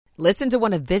Listen to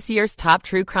one of this year's top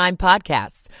true crime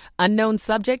podcasts. Unknown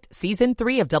Subject, Season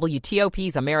 3 of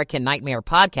WTOP's American Nightmare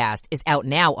podcast is out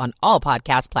now on all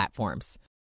podcast platforms.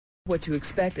 What to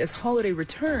expect as holiday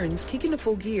returns kick into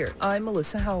full gear. I'm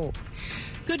Melissa Howell.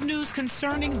 Good news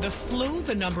concerning the flu.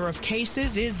 The number of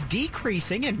cases is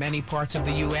decreasing in many parts of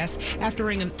the U.S. after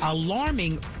an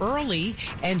alarming early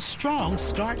and strong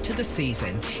start to the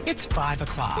season. It's 5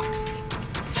 o'clock.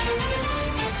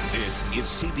 This is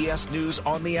CBS News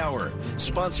on the Hour,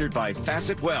 sponsored by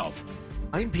Facet Wealth.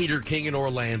 I'm Peter King in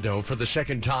Orlando. For the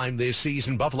second time this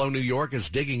season, Buffalo, New York is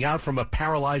digging out from a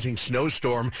paralyzing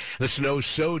snowstorm. The snow's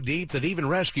so deep that even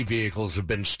rescue vehicles have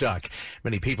been stuck.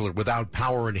 Many people are without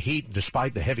power and heat.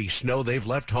 Despite the heavy snow, they've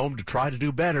left home to try to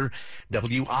do better.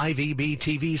 WIVB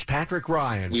TV's Patrick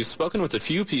Ryan. We've spoken with a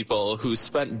few people who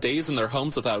spent days in their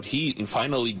homes without heat and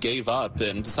finally gave up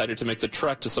and decided to make the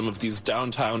trek to some of these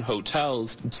downtown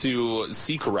hotels to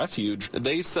seek refuge.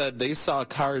 They said they saw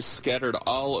cars scattered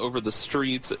all over the streets,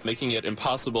 making it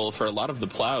impossible for a lot of the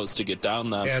plows to get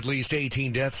down them. At least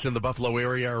 18 deaths in the Buffalo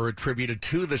area are attributed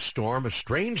to the storm. A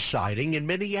strange sighting in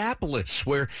Minneapolis,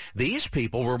 where these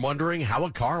people were wondering how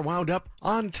a car wound up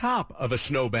on top of a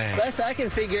snowbank. Best I can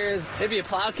figure is maybe a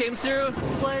plow came through.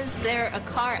 Was there a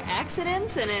car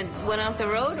accident and it went off the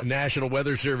road? National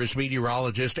Weather Service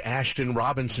meteorologist Ashton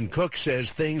Robinson Cook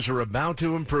says things are about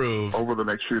to improve. Over the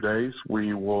next few days,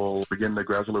 we will begin to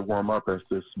gradually warm up as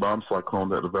this bomb cyclone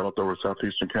that developed over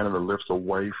southeastern Canada lifts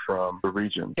away from the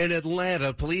region. In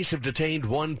Atlanta, police have detained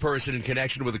one person in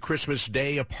connection with a Christmas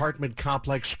Day apartment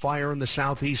complex fire in the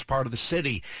southeast part of the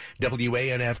city.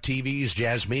 WANF TV's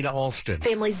Jasmina Alston.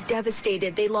 Families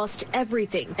devastated. They lost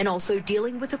everything and also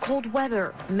dealing with the cold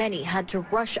weather. Many had to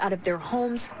rush out of their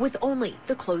homes with only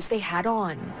the clothes they had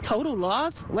on. Total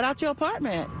loss without your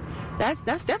apartment.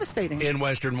 That's devastating. In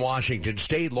Western Washington,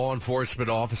 state law enforcement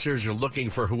officers are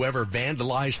looking for whoever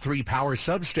vandalized 3 power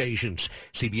substations.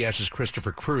 CBS's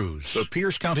Christopher Cruz. The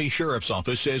Pierce County Sheriff's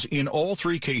Office says in all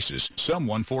 3 cases,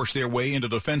 someone forced their way into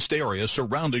the fenced area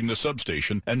surrounding the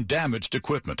substation and damaged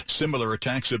equipment. Similar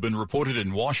attacks have been reported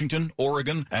in Washington,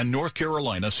 Oregon, and North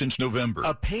Carolina since November.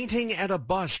 A painting and a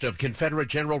bust of Confederate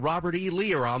General Robert E.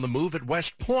 Lee are on the move at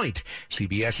West Point.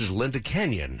 CBS's Linda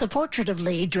Kenyon. The portrait of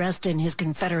Lee, dressed in his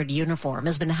Confederate uniform,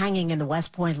 has been hanging in the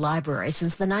West Point Library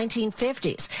since the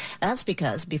 1950s. That's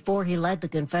because before he led the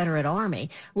Confederate Army,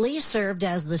 Lee served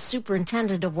as the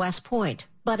superintendent of West Point.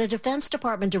 But a Defense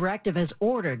Department directive has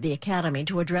ordered the Academy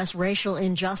to address racial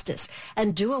injustice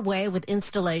and do away with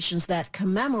installations that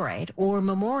commemorate or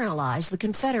memorialize the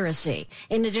Confederacy.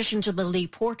 In addition to the Lee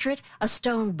portrait, a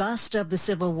stone bust of the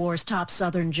Civil War's top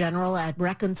Southern general at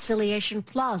Reconciliation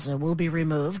Plaza will be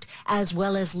removed, as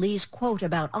well as Lee's quote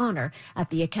about honor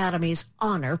at the Academy's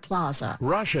Honor Plaza.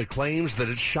 Russia claims that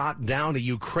it shot down a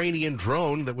Ukrainian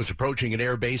drone that was approaching an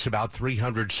air base about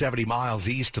 370 miles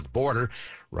east of the border.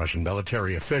 Russian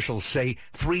military officials say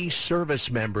 3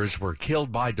 service members were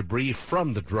killed by debris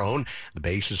from the drone. The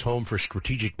base is home for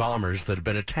strategic bombers that have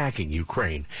been attacking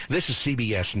Ukraine. This is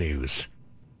CBS News.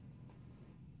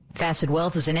 Facet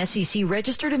Wealth is an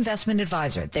SEC-registered investment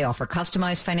advisor. They offer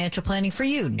customized financial planning for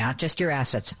you, not just your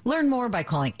assets. Learn more by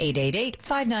calling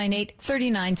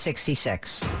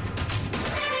 888-598-3966.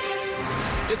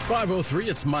 It's 5:03.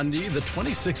 It's Monday, the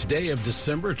 26th day of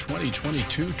December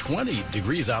 2022. 20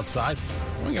 degrees outside,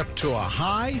 going up to a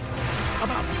high. How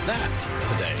about that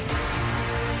today?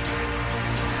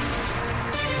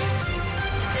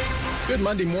 Good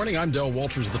Monday morning. I'm Del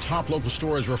Walters. The top local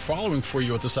stories we're following for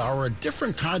you at this hour. A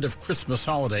different kind of Christmas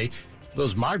holiday for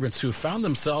those migrants who found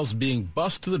themselves being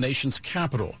bused to the nation's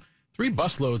capital. 3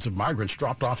 busloads of migrants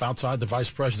dropped off outside the vice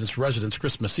president's residence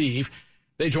Christmas Eve.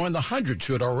 They joined the hundreds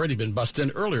who had already been bussed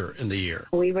in earlier in the year.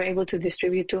 We were able to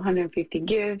distribute 250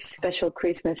 gifts, special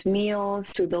Christmas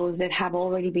meals to those that have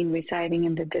already been residing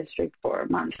in the district for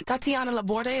months. Tatiana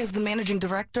Laborde is the managing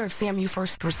director of SAMU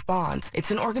First Response.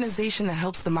 It's an organization that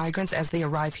helps the migrants as they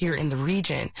arrive here in the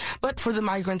region. But for the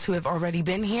migrants who have already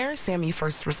been here, SAMU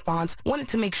First Response wanted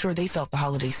to make sure they felt the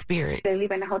holiday spirit. They live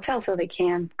in a hotel so they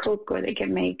can cook or they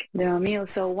can make their own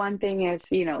meals. So one thing is,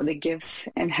 the gifts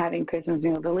and having Christmas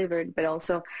meal delivered, but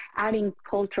also adding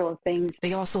cultural things.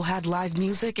 They also had live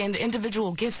music and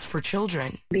individual gifts for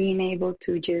children. Being able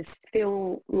to just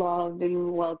feel loved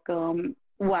and welcome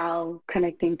while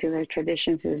connecting to their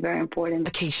traditions is very important.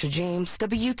 Acacia James,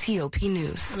 WTOP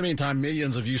News. In the meantime,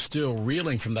 millions of you still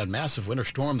reeling from that massive winter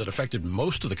storm that affected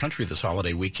most of the country this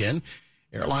holiday weekend.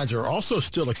 Airlines are also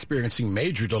still experiencing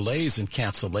major delays and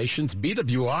cancellations.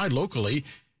 BWI locally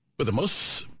with the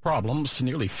most problems,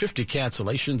 nearly 50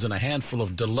 cancellations and a handful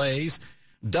of delays.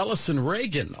 Dulles and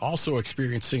Reagan also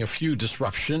experiencing a few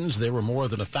disruptions. There were more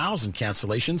than 1,000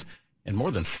 cancellations and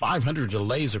more than 500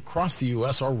 delays across the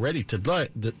U.S. already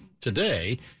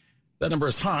today. That number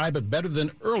is high, but better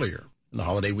than earlier in the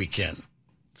holiday weekend.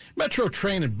 Metro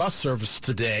train and bus service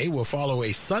today will follow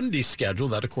a Sunday schedule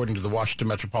that, according to the Washington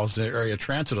Metropolitan Area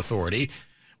Transit Authority,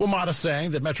 WMATA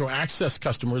saying that Metro Access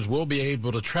customers will be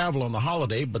able to travel on the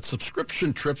holiday, but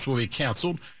subscription trips will be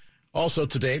canceled. Also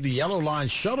today, the Yellow Line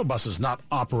shuttle bus is not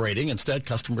operating. Instead,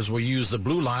 customers will use the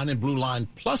Blue Line and Blue Line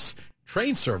Plus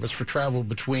train service for travel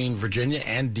between Virginia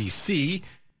and D.C.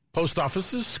 Post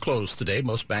offices closed today,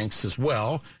 most banks as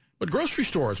well. But grocery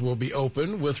stores will be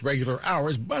open with regular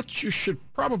hours, but you should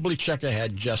probably check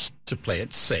ahead just to play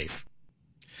it safe.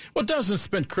 Well, dozens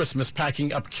spent Christmas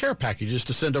packing up care packages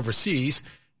to send overseas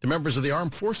to members of the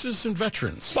armed forces and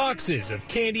veterans. Boxes of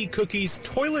candy, cookies,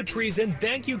 toiletries, and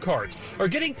thank you cards are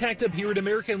getting packed up here at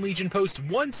American Legion Post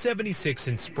 176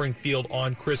 in Springfield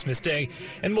on Christmas Day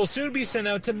and will soon be sent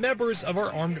out to members of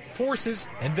our armed forces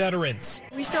and veterans.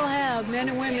 We still have men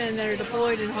and women that are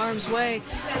deployed in harm's way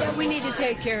that we need to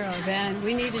take care of, and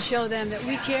we need to show them that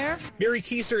we care. Mary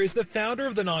Kieser is the founder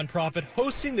of the nonprofit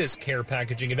hosting this care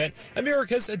packaging event,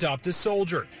 America's Adopt a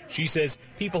Soldier. She says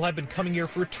people have been coming here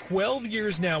for 12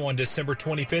 years now on December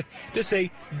 25th to say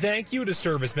thank you to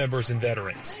service members and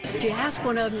veterans. If you ask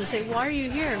one of them to say, why are you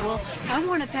here? Well, I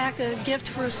want to pack a gift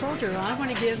for a soldier. I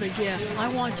want to give a gift. I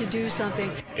want to do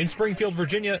something. In Springfield,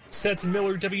 Virginia, Stetson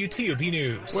Miller, WTOP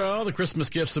News. Well, the Christmas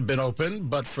gifts have been opened,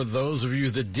 but for those of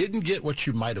you that didn't get what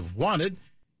you might have wanted,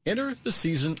 enter the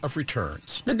season of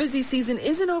returns. The busy season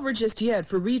isn't over just yet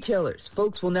for retailers.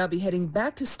 Folks will now be heading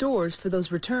back to stores for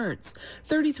those returns.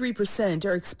 33%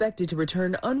 are expected to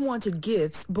return unwanted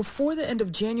gifts before the end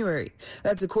of January.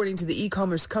 That's according to the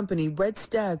e-commerce company Red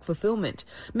Stag Fulfillment.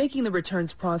 Making the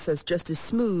returns process just as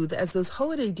smooth as those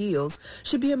holiday deals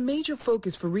should be a major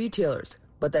focus for retailers.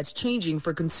 But that's changing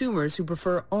for consumers who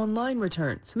prefer online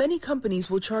returns. Many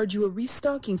companies will charge you a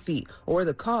restocking fee or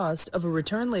the cost of a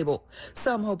return label,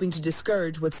 some hoping to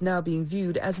discourage what's now being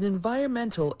viewed as an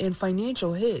environmental and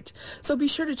financial hit. So be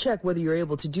sure to check whether you're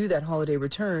able to do that holiday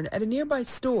return at a nearby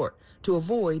store to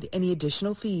avoid any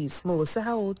additional fees. Melissa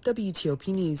Howell, WTOP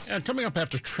News. And coming up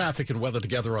after traffic and weather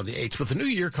together on the 8th, with the new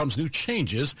year comes new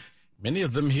changes, many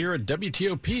of them here at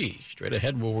WTOP. Straight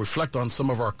ahead, we'll reflect on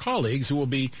some of our colleagues who will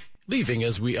be leaving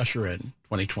as we usher in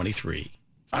 2023.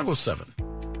 507.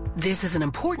 This is an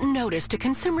important notice to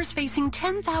consumers facing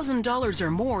 $10,000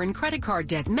 or more in credit card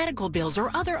debt, medical bills,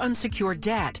 or other unsecured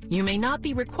debt. You may not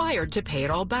be required to pay it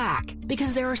all back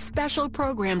because there are special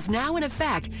programs now in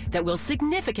effect that will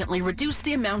significantly reduce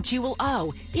the amount you will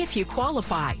owe if you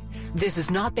qualify. This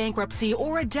is not bankruptcy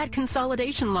or a debt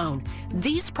consolidation loan.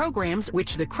 These programs,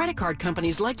 which the credit card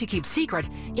companies like to keep secret,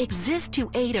 exist to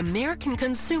aid American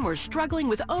consumers struggling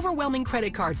with overwhelming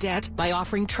credit card debt by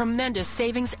offering tremendous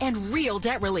savings and real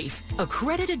debt relief.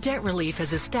 Accredited Debt Relief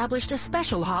has established a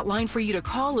special hotline for you to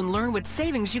call and learn what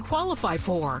savings you qualify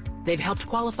for. They've helped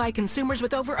qualify consumers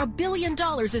with over $1 billion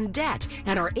in debt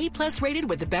and are A+ rated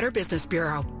with the Better Business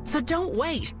Bureau. So don't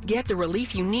wait. Get the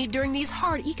relief you need during these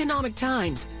hard economic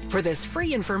times. For this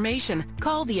free information,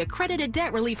 call the Accredited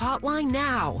Debt Relief Hotline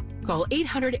now. Call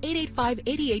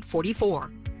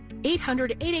 800-885-8844.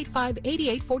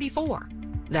 800-885-8844.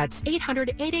 That's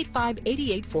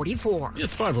 800-885-8844.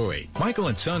 It's 508.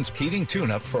 Michael & Son's heating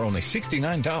tune-up for only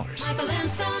 $69. Michael &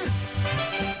 Son.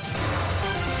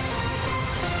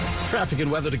 Traffic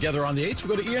and weather together on the 8th.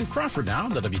 We'll go to Ian Crawford now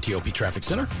in the WTOP Traffic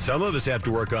Center. Some of us have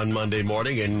to work on Monday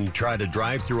morning and try to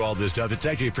drive through all this stuff. It's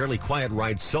actually a fairly quiet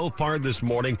ride so far this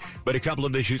morning, but a couple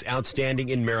of issues outstanding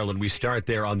in Maryland. We start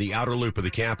there on the outer loop of the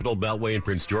Capital Beltway in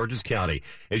Prince George's County.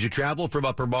 As you travel from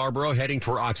Upper Marlboro heading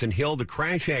toward Oxon Hill, the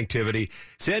crash activity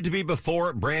said to be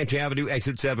before Branch Avenue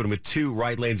exit 7 with 2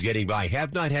 right lanes getting by.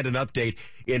 Have not had an update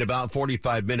in about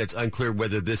 45 minutes. Unclear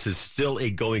whether this is still a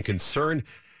going concern.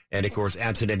 And, of course,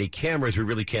 absent any cameras, we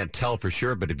really can't tell for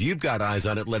sure. But if you've got eyes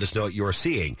on it, let us know what you're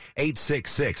seeing.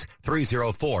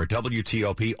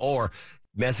 866-304-WTOP or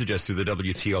message us through the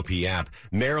WTOP app.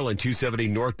 Maryland 270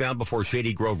 northbound before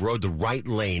Shady Grove Road. The right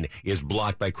lane is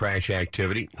blocked by crash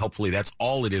activity. Hopefully that's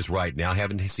all it is right now.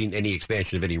 Haven't seen any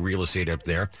expansion of any real estate up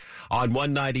there. On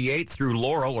 198 through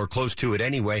Laurel, or close to it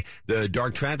anyway, the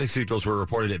dark traffic signals were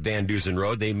reported at Van Dusen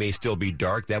Road. They may still be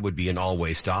dark. That would be an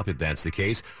all-way stop if that's the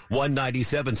case.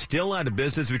 197 still out of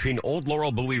business between Old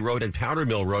Laurel Bowie Road and Powder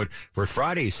Mill Road for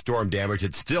Friday's storm damage.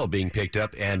 It's still being picked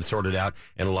up and sorted out,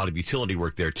 and a lot of utility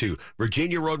work there too. Virginia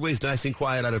Virginia roadways nice and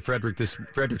quiet out of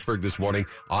Fredericksburg this morning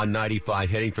on 95,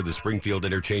 heading for the Springfield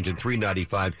interchange and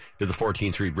 395 to the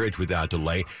 14th Street Bridge without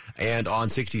delay. And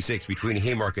on 66 between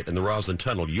Haymarket and the Roslyn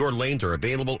Tunnel, your lanes are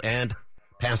available and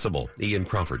passable. Ian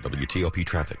Crawford, WTOP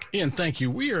Traffic. Ian, thank you.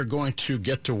 We are going to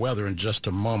get to weather in just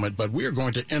a moment, but we are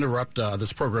going to interrupt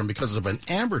this program because of an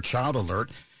Amber Child alert.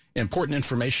 Important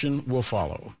information will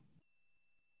follow.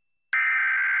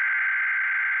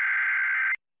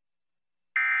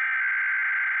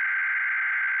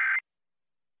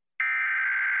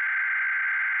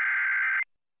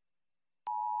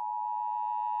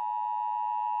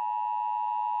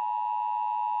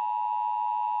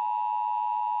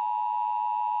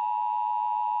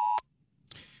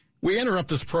 We interrupt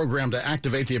this program to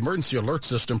activate the emergency alert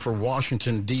system for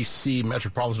Washington, D.C.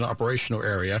 metropolitan operational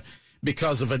area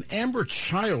because of an Amber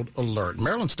Child alert.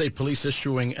 Maryland State Police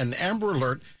issuing an Amber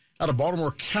alert out of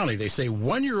Baltimore County. They say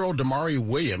 1-year-old Damari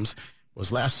Williams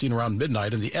was last seen around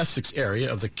midnight in the Essex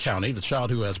area of the county. The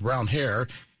child, who has brown hair,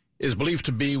 is believed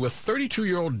to be with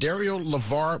 32-year-old Dario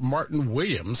LeVar Martin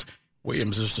Williams.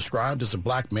 Williams is described as a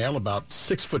black male, about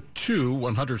 6'2",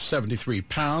 173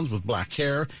 pounds, with black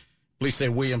hair. Police say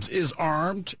Williams is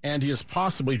armed, and he is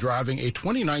possibly driving a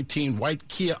 2019 white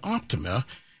Kia Optima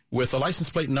with a license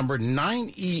plate number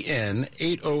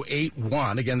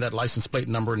 9EN8081. Again, that license plate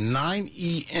number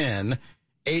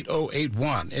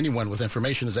 9EN8081. Anyone with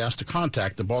information is asked to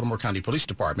contact the Baltimore County Police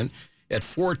Department at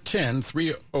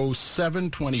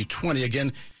 410-307-2020.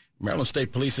 Again, Maryland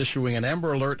State Police issuing an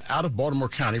Amber Alert out of Baltimore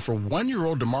County for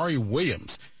 1-year-old Damari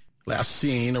Williams. Last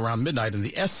seen around midnight in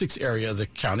the Essex area of the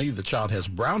county. The child has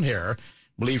brown hair,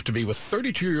 believed to be with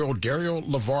 32-year-old Dario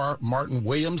LeVar Martin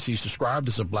Williams. He's described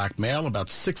as a black male, about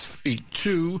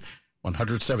 6'2",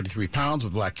 173 pounds,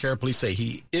 with black hair. Police say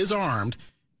he is armed,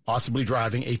 possibly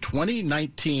driving a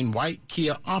 2019 white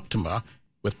Kia Optima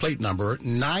with plate number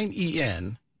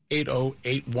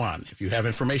 9EN8081. If you have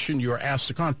information, you are asked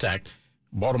to contact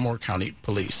Baltimore County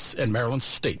Police and Maryland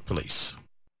State Police.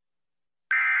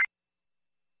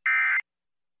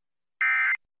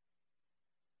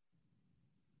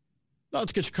 Now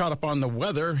let's get you caught up on the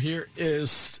weather. Here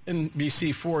is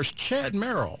NBC4's Chad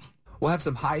Merrill. We'll have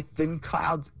some high, thin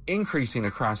clouds increasing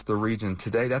across the region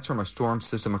today. That's from a storm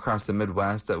system across the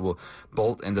Midwest that will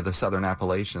bolt into the southern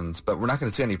Appalachians. But we're not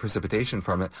going to see any precipitation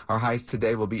from it. Our highs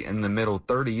today will be in the middle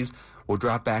 30s. We'll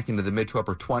drop back into the mid to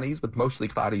upper 20s with mostly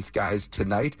cloudy skies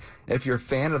tonight. If you're a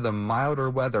fan of the milder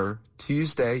weather,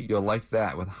 Tuesday, you'll like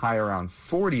that with high around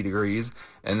 40 degrees.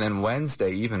 And then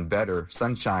Wednesday, even better,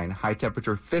 sunshine, high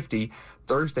temperature 50.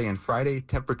 Thursday and Friday,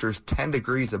 temperatures 10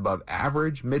 degrees above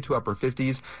average, mid to upper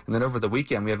 50s. And then over the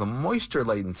weekend, we have a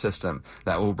moisture-laden system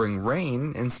that will bring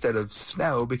rain instead of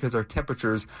snow because our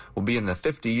temperatures will be in the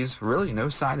 50s. Really no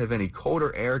sign of any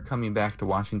colder air coming back to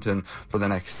Washington for the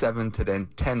next 7 to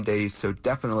 10 days. So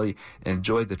definitely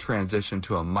enjoy the transition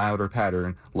to a milder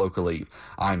pattern locally.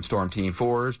 I'm Storm Team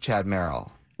 4's Chad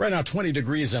Merrill. Right now, 20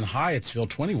 degrees in Hyattsville,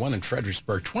 21 in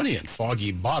Fredericksburg, 20 in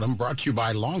Foggy Bottom, brought to you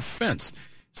by Long Fence.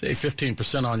 Save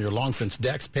 15% on your Long Fence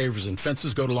decks, pavers, and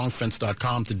fences. Go to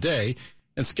longfence.com today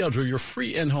and schedule your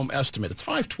free in-home estimate. It's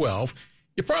 512.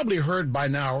 You probably heard by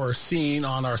now or seen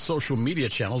on our social media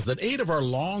channels that 8 of our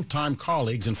longtime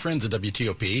colleagues and friends at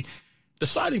WTOP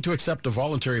deciding to accept a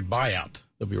voluntary buyout.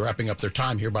 They'll be wrapping up their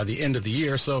time here by the end of the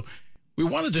year, so we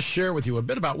wanted to share with you a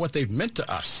bit about what they've meant to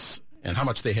us and how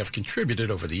much they have contributed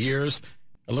over the years.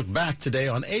 A look back today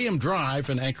on AM Drive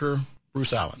and anchor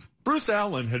Bruce Allen. Bruce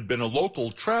Allen had been a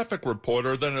local traffic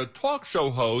reporter, then a talk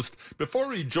show host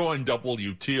before he joined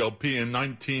WTOP in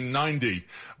 1990.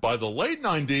 By the late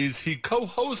 90s, he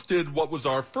co-hosted what was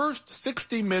our first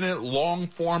 60-minute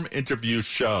long-form interview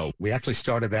show. We actually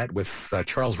started that with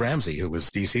Charles Ramsey, who was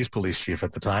D.C.'s police chief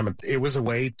at the time. And it was a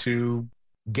way to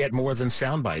get more than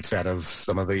sound bites out of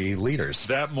some of the leaders.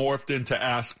 That morphed into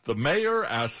Ask the Mayor,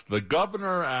 Ask the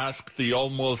Governor, Ask the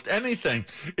Almost Anything.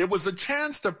 It was a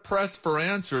chance to press for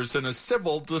answers in a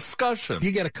civil discussion.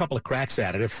 You get a couple of cracks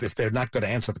at it. If they're not going to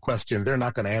answer the question, they're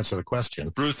not going to answer the question.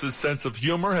 Bruce's sense of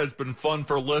humor has been fun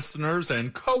for listeners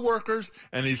and coworkers,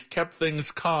 and he's kept things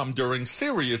calm during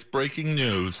serious breaking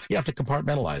news. You have to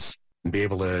compartmentalize and be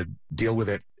able to deal with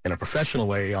it in a professional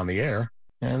way on the air.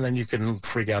 And then you can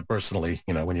freak out personally,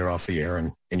 when you're off the air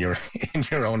and in your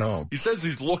own home. He says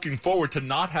he's looking forward to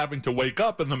not having to wake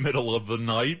up in the middle of the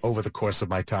night. Over the course of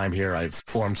my time here, I've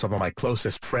formed some of my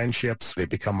closest friendships. They've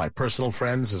become my personal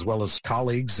friends as well as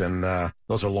colleagues, and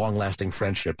those are long-lasting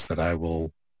friendships that I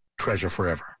will treasure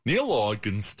forever. Neil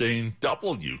Augenstein,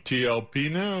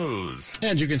 WTOP News.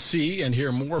 And you can see and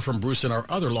hear more from Bruce and our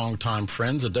other longtime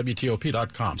friends at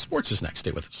WTOP.com. Sports is next.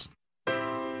 Stay with us.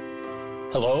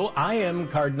 Hello, I am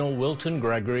Cardinal Wilton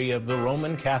Gregory of the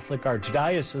Roman Catholic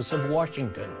Archdiocese of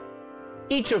Washington.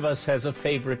 Each of us has a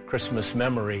favorite Christmas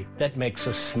memory that makes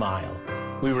us smile.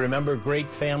 We remember great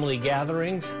family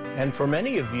gatherings, and for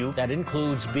many of you, that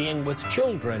includes being with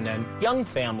children and young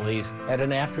families at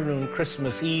an afternoon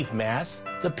Christmas Eve Mass,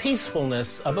 the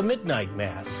peacefulness of a midnight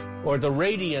Mass, or the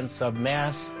radiance of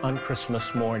Mass on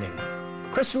Christmas morning.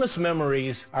 Christmas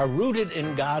memories are rooted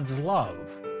in God's love.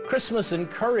 Christmas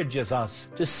encourages us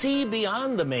to see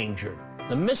beyond the manger,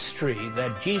 the mystery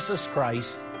that Jesus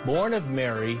Christ, born of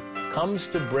Mary, comes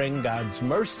to bring God's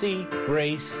mercy,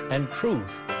 grace, and truth.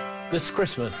 This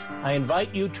Christmas, I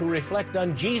invite you to reflect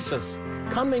on Jesus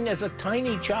coming as a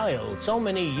tiny child so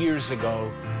many years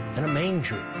ago in a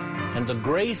manger, and the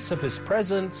grace of his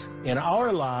presence in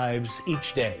our lives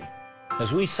each day.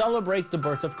 As we celebrate the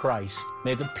birth of Christ,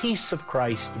 may the peace of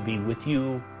Christ be with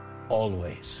you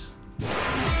always.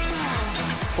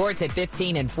 Sports at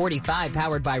 15 and 45,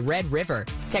 powered by Red River.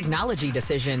 Technology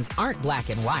decisions aren't black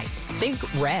and white. Think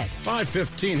red.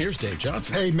 5:15. Here's Dave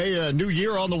Johnson. Hey, a new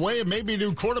year on the way, and maybe a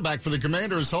new quarterback for the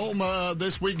Commanders home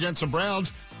this week against the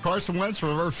Browns. Carson Wentz,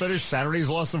 remember, finished Saturday's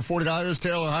loss to the 49ers.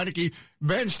 Taylor Heineke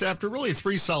benched after really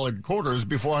 3 solid quarters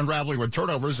before unraveling with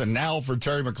turnovers, and now for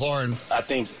Terry McLaurin. I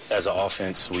think as an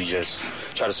offense, we just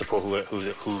try to support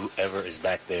whoever is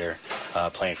back there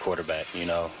playing quarterback. We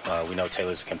know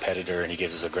Taylor's a competitor, and he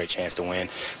gives us a great chance to win,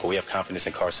 but we have confidence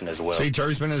in Carson as well. See,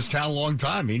 Terry's been in this town a long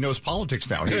time. He knows politics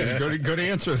now. Good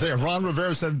answer there. Ron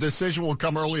Rivera said the decision will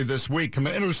come early this week.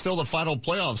 Commanders still the final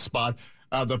playoff spot.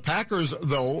 The Packers,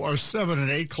 though, are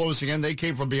 7-8 closing in. They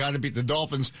came from behind to beat the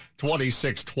Dolphins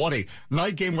 26-20.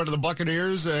 Night game went to the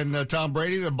Buccaneers and Tom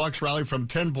Brady. The Bucs rallied from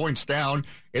 10 points down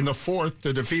in the fourth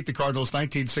to defeat the Cardinals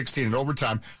 19-16 in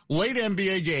overtime. Late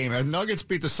NBA game, and Nuggets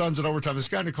beat the Suns in overtime. This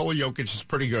guy, Nikola Jokic, is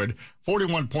pretty good.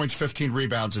 41 points, 15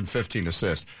 rebounds, and 15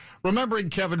 assists. Remembering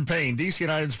Kevin Payne, D.C.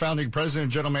 United's founding president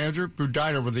and general manager, who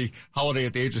died over the holiday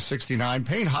at the age of 69.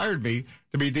 Payne hired me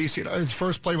to be D.C. United's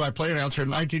first play-by-play announcer in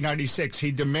 1996.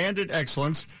 He demanded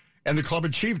excellence, and the club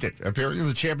achieved it, appearing in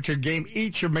the championship game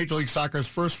each of Major League Soccer's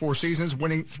first 4 seasons,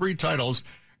 winning 3 titles.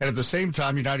 And at the same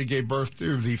time, United gave birth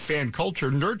to the fan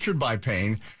culture nurtured by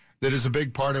Payne that is a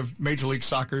big part of Major League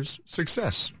Soccer's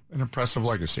success. An impressive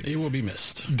legacy. He will be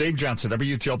missed. Dave Johnson,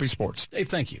 WTOP Sports. Dave,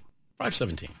 thank you.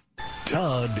 5:17.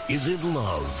 Todd is in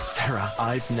love. Sarah,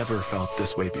 I've never felt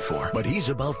this way before. But he's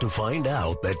about to find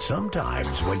out that sometimes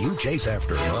when you chase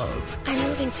after love, I'm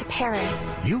moving to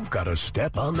Paris. You've got to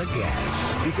step on the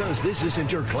gas. Because this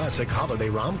isn't your classic holiday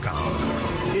rom-com.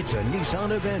 It's a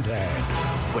Nissan event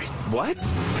ad. Wait, what?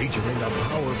 Featuring a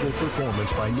powerful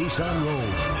performance by Nissan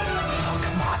Rogue. Oh,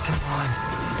 come on.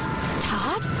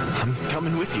 Todd? I'm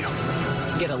coming with you.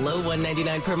 Get a low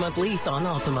 $199 per month lease on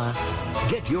Altima.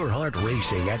 Get your heart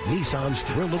racing at Nissan's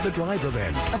Thrill of the Drive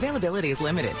event. Availability is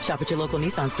limited. Shop at your local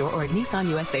Nissan store or at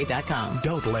nissanusa.com.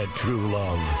 Don't let true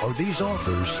love or these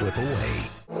offers slip away.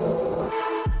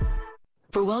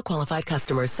 For well-qualified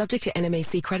customers subject to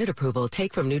NMAC credit approval,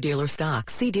 take from new dealer stock.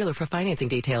 See dealer for financing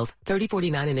details.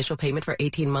 $30.49 initial payment for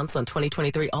 18 months on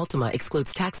 2023 Altima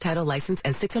excludes tax, title, license,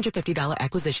 and $650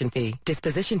 acquisition fee.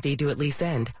 Disposition fee due at lease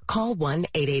end. Call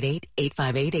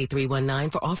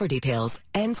 1-888-858-8319 for offer details.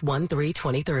 Ends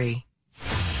 1/3/23.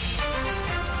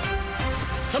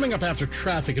 Coming up after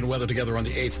traffic and weather together on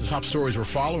the 8th, the top stories we're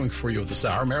following for you at this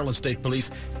hour. Maryland State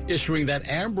Police issuing that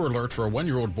Amber Alert for a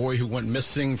 1-year-old boy who went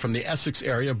missing from the Essex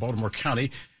area of Baltimore County.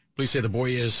 Police say the boy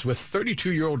is with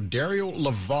 32-year-old Dario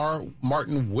LeVar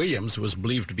Martin Williams, who is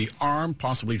believed to be armed,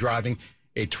 possibly driving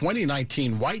a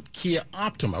 2019 white Kia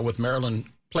Optima with Maryland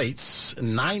plates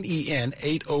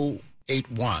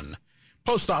 9EN8081.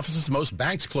 Post offices, most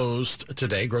banks closed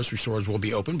today. Grocery stores will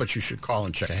be open, but you should call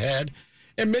and check ahead.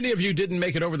 And many of you didn't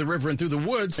make it over the river and through the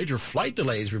woods. Major flight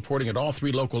delays reporting at all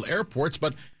 3 local airports,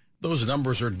 but those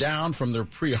numbers are down from their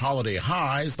pre-holiday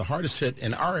highs. The hardest hit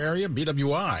in our area,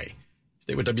 BWI.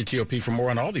 Stay with WTOP for more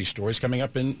on all these stories coming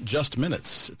up in just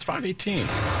minutes. It's 5:18.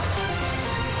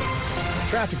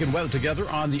 Traffic and weather together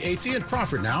on the 8th. Ian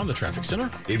Crawford now in the traffic center.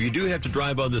 If you do have to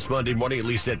drive on this Monday morning, at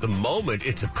least at the moment,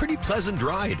 it's a pretty pleasant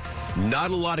ride.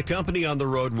 Not a lot of company on the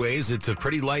roadways. It's a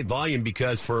pretty light volume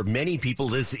because for many people,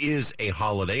 this is a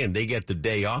holiday and they get the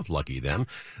day off. Lucky them.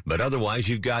 But otherwise,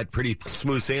 you've got pretty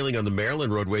smooth sailing on the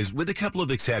Maryland roadways with a couple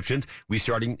of exceptions. We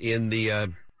starting in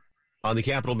the on the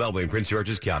Capitol Beltway in Prince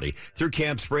George's County. Through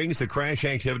Camp Springs, the crash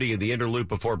activity in the inner loop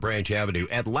before Branch Avenue.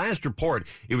 At last report,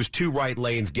 it was 2 right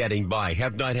lanes getting by.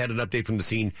 Have not had an update from the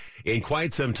scene in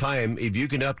quite some time. If you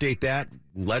can update that,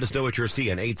 let us know what you're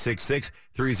seeing.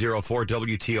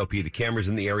 866-304-WTOP. The cameras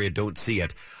in the area don't see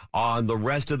it. On the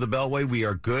rest of the Beltway, we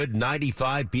are good.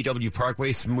 95 BW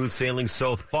Parkway, smooth sailing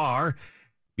so far.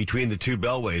 Between the two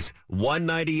Beltways,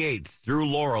 198 through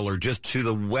Laurel, or just to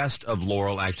the west of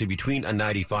Laurel, actually, between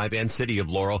 95 and City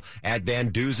of Laurel. At Van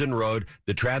Dusen Road,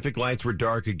 the traffic lights were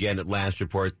dark again at last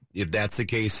report. If that's the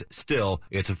case, still,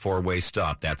 it's a 4-way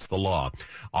stop. That's the law.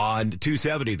 On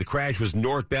 270, the crash was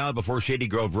northbound before Shady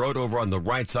Grove Road over on the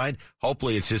right side.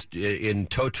 Hopefully, it's just in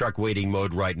tow truck waiting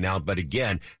mode right now. But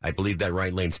again, I believe that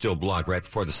right lane's still blocked right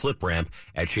before the slip ramp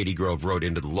at Shady Grove Road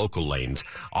into the local lanes.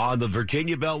 On the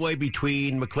Virginia Beltway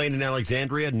between McLean and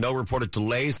Alexandria, no reported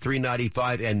delays.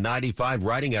 395 and 95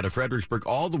 riding out of Fredericksburg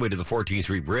all the way to the 14th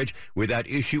Street Bridge without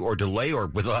issue or delay, or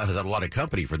without a lot of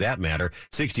company for that matter.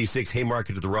 66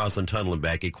 Haymarket to the Roslyn Tunnel and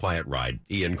back, a quiet ride.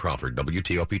 Ian Crawford,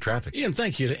 WTOP Traffic. Ian,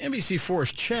 thank you. To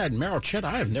NBC4's Chad Merrill. Chad,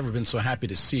 I have never been so happy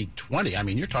to see 20. I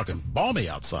mean, you're talking balmy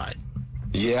outside.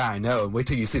 Yeah, I know. Wait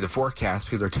till you see the forecast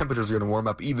because our temperatures are going to warm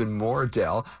up even more,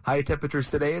 Dell. High temperatures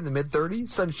today in the mid-30s.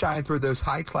 Sunshine through those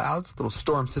high clouds. Little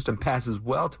storm system passes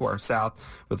well to our south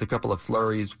with a couple of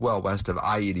flurries well west of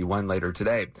I-81 later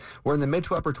today. We're in the mid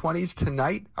to upper 20s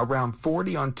tonight, around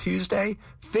 40 on Tuesday,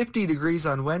 50 degrees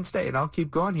on Wednesday, and I'll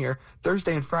keep going here.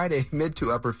 Thursday and Friday, mid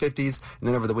to upper 50s, and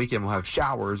then over the weekend we'll have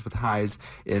showers with highs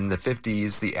in the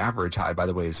 50s. The average high, by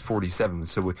the way, is 47.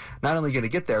 So we're not only going to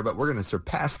get there, but we're going to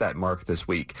surpass that mark this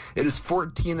week. It is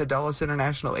 14 at Dulles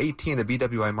International, 18 at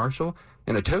BWI Marshall,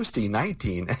 and a toasty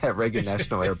 19 at Reagan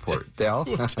National Airport. Dell?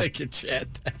 We'll take it,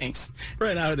 Chad. Thanks.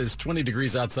 Right now it is 20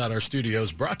 degrees outside our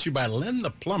studios, brought to you by Len the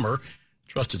Plumber.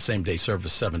 Trusted same-day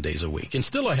service 7 days a week. And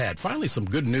still ahead, finally some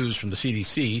good news from the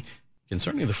CDC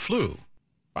concerning the flu.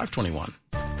 521.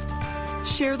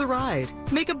 Share the ride.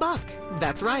 Make a buck.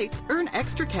 That's right. Earn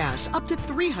extra cash up to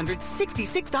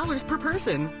 $366 per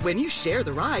person when you share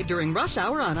the ride during rush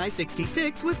hour on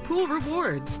I-66 with Pool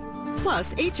Rewards. Plus,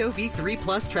 HOV3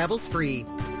 Plus travels free.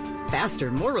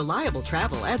 Faster, more reliable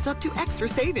travel adds up to extra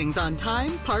savings on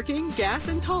time, parking, gas,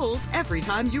 and tolls every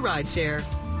time you ride share.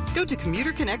 Go to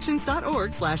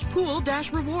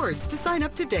commuterconnections.org/pool-rewards to sign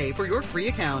up today for your free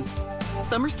account.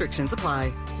 Some restrictions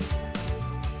apply.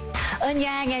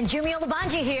 Yang and Jumio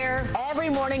Labanji here. Every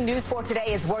morning, News 4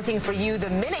 Today is working for you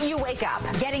the minute you wake up.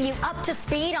 Getting you up to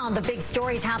speed on the big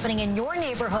stories happening in your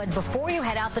neighborhood before you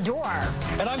head out the door.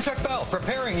 And I'm Chuck Bell,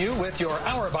 preparing you with your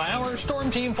hour-by-hour Storm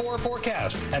Team 4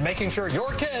 forecast and making sure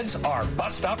your kids are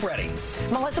bus stop ready.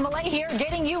 Melissa Millay here,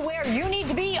 getting you where you need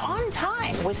to be on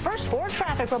time with First 4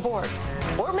 traffic reports.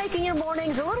 We're making your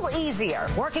mornings a little easier.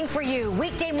 Working for you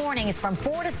weekday mornings from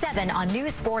 4 to 7 on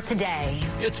News 4 Today.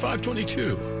 It's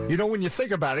 522. You know, when you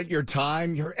think about it, your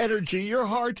time, your energy, your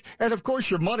heart, and of course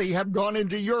your money have gone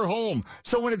into your home.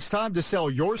 So when it's time to sell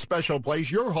your special place,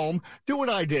 your home, do what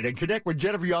I did and connect with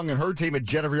Jennifer Young and her team at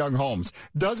Jennifer Young Homes.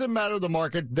 Doesn't matter the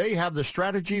market, they have the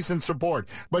strategies and support.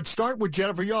 But start with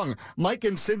Jennifer Young. Mike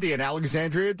and Cindy in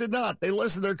Alexandria did not. They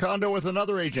listed their condo with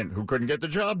another agent who couldn't get the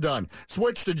job done.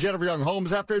 Switched to Jennifer Young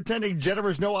Homes after attending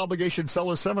Jennifer's No Obligation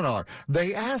Seller Seminar.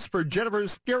 They asked for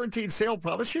Jennifer's guaranteed sale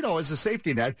promise, as a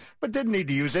safety net, but didn't need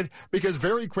to use it because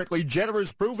very quickly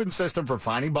Jennifer's proven system for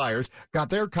finding buyers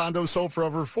got their condo sold for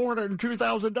over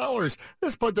 $402,000.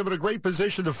 This put them in a great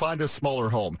position to find a smaller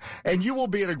home. And you will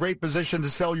be in a great position to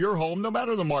sell your home no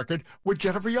matter the market with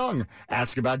Jennifer Young.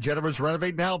 Ask about Jennifer's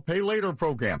Renovate Now, Pay Later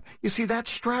program. You see, that's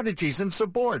strategies and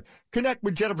support. Connect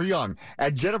with Jennifer Young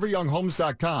at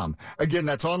JenniferYoungHomes.com. Again,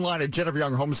 that's online at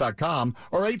JenniferYoungHomes.com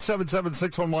or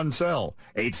 877-611-SELL.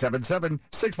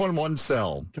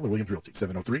 877-611-SELL. Keller Williams Realty,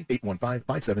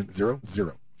 703-815-5700.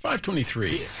 523.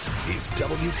 This is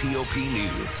WTOP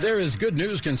News. There is good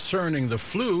news concerning the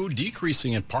flu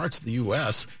decreasing in parts of the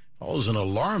U.S. Follows an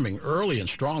alarming early and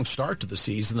strong start to the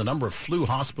season. The number of flu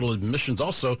hospital admissions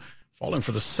also falling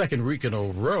for the second week in a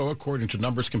row, according to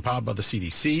numbers compiled by the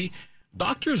CDC.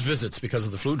 Doctors' visits because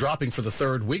of the flu dropping for the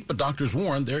third week, but doctors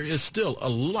warn there is still a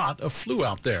lot of flu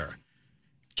out there.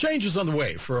 Changes on the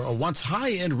way for a once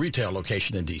high-end retail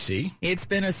location in D.C. It's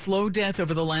been a slow death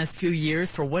over the last few years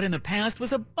for what in the past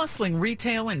was a bustling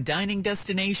retail and dining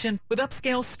destination with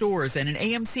upscale stores and an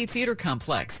AMC theater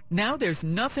complex. Now there's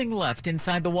nothing left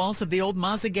inside the walls of the old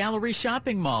Mazza Gallery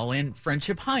shopping mall in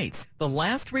Friendship Heights. The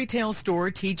last retail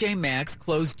store, TJ Maxx,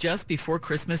 closed just before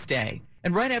Christmas Day.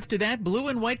 And right after that, blue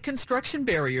and white construction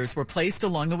barriers were placed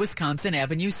along the Wisconsin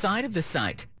Avenue side of the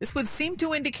site. This would seem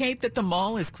to indicate that the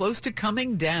mall is close to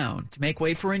coming down to make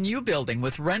way for a new building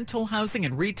with rental housing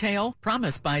and retail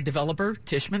promised by developer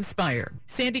Tishman Speyer.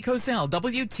 Sandy Kozel,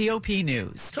 WTOP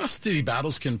News. Custody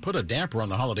battles can put a damper on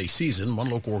the holiday season. One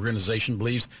local organization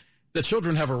believes that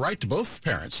children have a right to both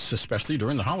parents, especially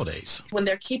during the holidays. When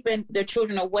they're keeping their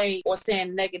children away or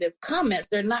saying negative comments,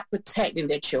 they're not protecting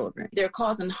their children. They're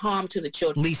causing harm to the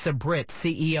children. Lisa Britt,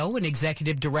 CEO and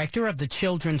Executive Director of the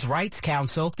Children's Rights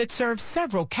Council that serves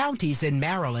several counties in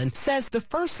Maryland, says the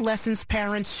first lessons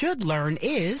parents should learn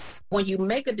is, when you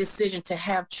make a decision to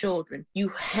have children, you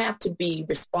have to be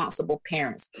responsible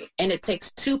parents. And it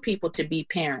takes two people to be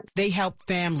parents. They help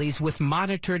families with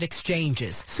monitored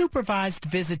exchanges, supervised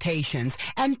visitations,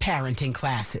 and parenting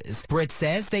classes. Britt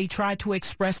says they try to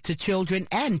express to children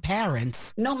and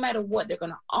parents, no matter what, they're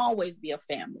going to always be a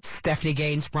family. Stephanie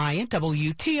Gaines Bryant,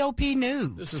 WTOP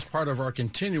News. This is part of our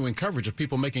continuing coverage of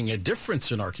people making a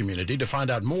difference in our community. To find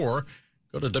out more,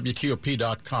 go to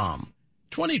WTOP.com.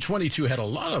 2022 had a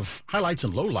lot of highlights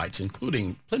and lowlights,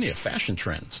 including plenty of fashion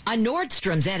trends. A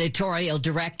Nordstrom's editorial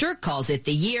director calls it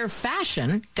the year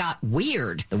fashion got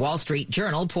weird. The Wall Street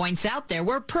Journal points out there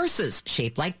were purses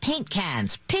shaped like paint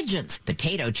cans, pigeons,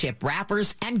 potato chip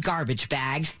wrappers, and garbage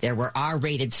bags. There were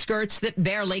R-rated skirts that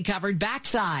barely covered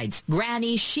backsides.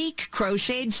 Granny chic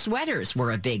crocheted sweaters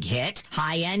were a big hit.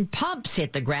 High-end pumps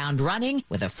hit the ground running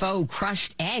with a faux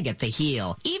crushed egg at the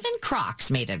heel. Even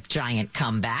Crocs made a giant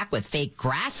comeback with fake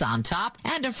grass on top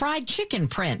and a fried chicken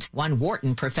print. One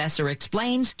Wharton professor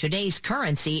explains today's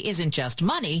currency isn't just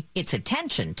money, it's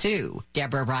attention too.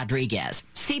 Deborah Rodriguez,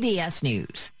 CBS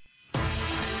News.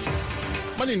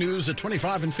 Money news at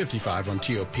 25 and 55 on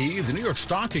TOP. The New York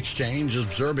Stock Exchange is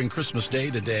observing Christmas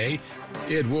Day today.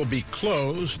 It will be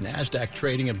closed. NASDAQ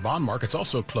trading and bond markets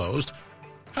also closed.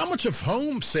 How much of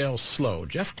home sales slowed?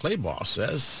 Jeff Claybaugh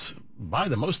says by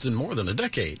the most in more than a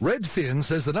decade. Redfin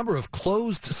says the number of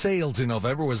closed sales in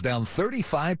November was down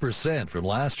 35% from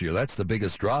last year. That's the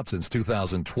biggest drop since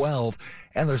 2012,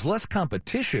 and there's less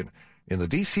competition. In the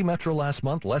D.C. metro last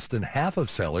month, less than half of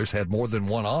sellers had more than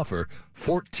one offer.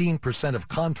 14% of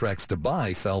contracts to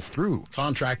buy fell through.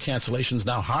 Contract cancellations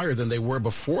now higher than they were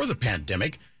before the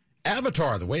pandemic.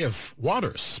 Avatar, The Way of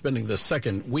Water, spending the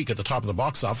second week at the top of the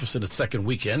box office in its second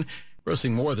weekend,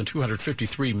 grossing more than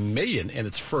 $253 million in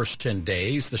its first 10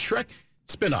 days. The Shrek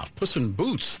spinoff, Puss in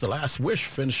Boots: The Last Wish,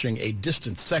 finishing a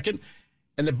distant second.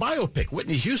 And the biopic,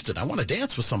 Whitney Houston, I Want to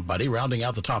Dance with Somebody, rounding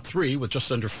out the top three with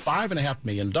just under $5.5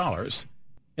 million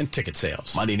in ticket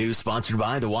sales. Money News sponsored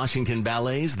by the Washington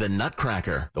Ballet's The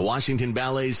Nutcracker. The Washington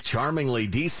Ballet's charmingly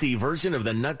DC version of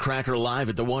The Nutcracker live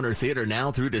at the Warner Theater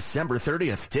now through December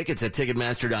 30th. Tickets at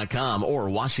Ticketmaster.com or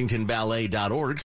WashingtonBallet.org.